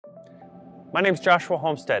My name is Joshua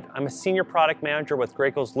Homestead. I'm a Senior Product Manager with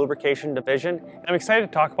Graco's Lubrication Division, and I'm excited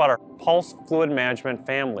to talk about our Pulse Fluid Management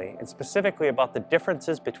family, and specifically about the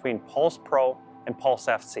differences between Pulse Pro and Pulse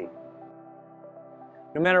FC.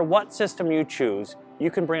 No matter what system you choose,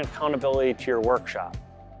 you can bring accountability to your workshop.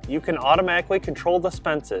 You can automatically control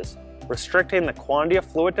dispenses, restricting the quantity of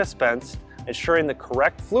fluid dispensed, ensuring the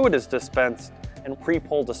correct fluid is dispensed, and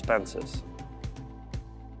pre-pull dispenses.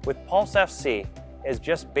 With Pulse FC, is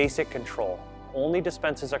just basic control. Only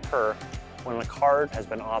dispenses occur when a card has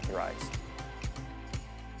been authorized.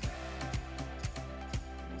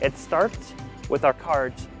 It starts with our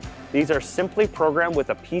cards. These are simply programmed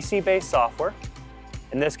with a PC-based software.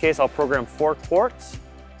 In this case, I'll program 4 quarts,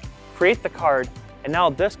 create the card, and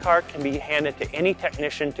now this card can be handed to any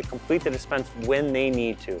technician to complete the dispense when they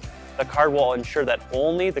need to. The card will ensure that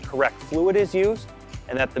only the correct fluid is used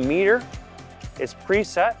and that the meter is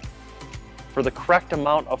preset for the correct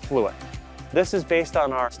amount of fluid. This is based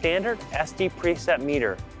on our standard SD preset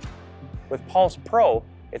meter. With Pulse Pro,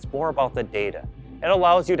 it's more about the data. It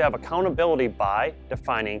allows you to have accountability by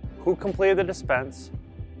defining who completed the dispense,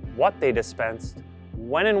 what they dispensed,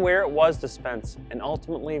 when and where it was dispensed, and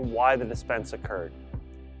ultimately why the dispense occurred.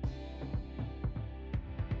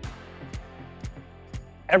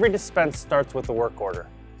 Every dispense starts with a work order.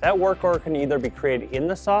 That work order can either be created in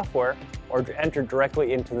the software or entered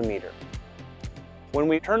directly into the meter. When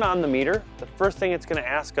we turn on the meter, the first thing it's going to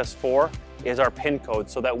ask us for is our PIN code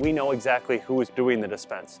so that we know exactly who is doing the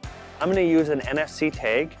dispense. I'm going to use an NFC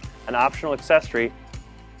tag, an optional accessory,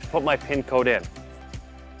 to put my PIN code in.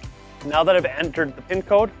 Now that I've entered the PIN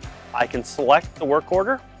code, I can select the work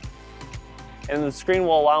order, and the screen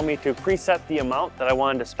will allow me to preset the amount that I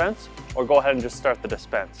want to dispense or go ahead and just start the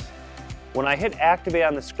dispense. When I hit activate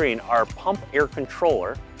on the screen, our pump air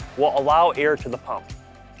controller will allow air to the pump.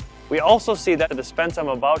 We also see that the dispense I'm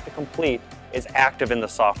about to complete is active in the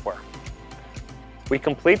software. We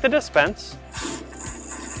complete the dispense,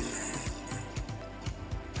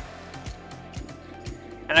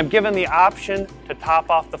 and I'm given the option to top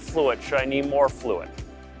off the fluid should I need more fluid.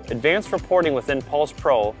 Advanced reporting within Pulse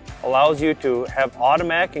Pro allows you to have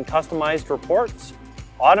automatic and customized reports,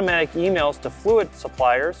 automatic emails to fluid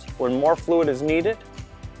suppliers when more fluid is needed,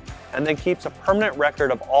 and then keeps a permanent record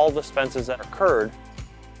of all dispenses that occurred.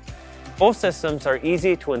 Both systems are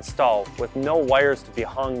easy to install with no wires to be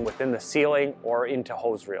hung within the ceiling or into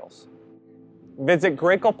hose reels. Visit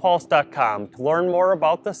GracoPulse.com to learn more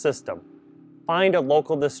about the system, find a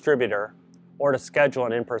local distributor, or to schedule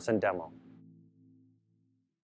an in-person demo.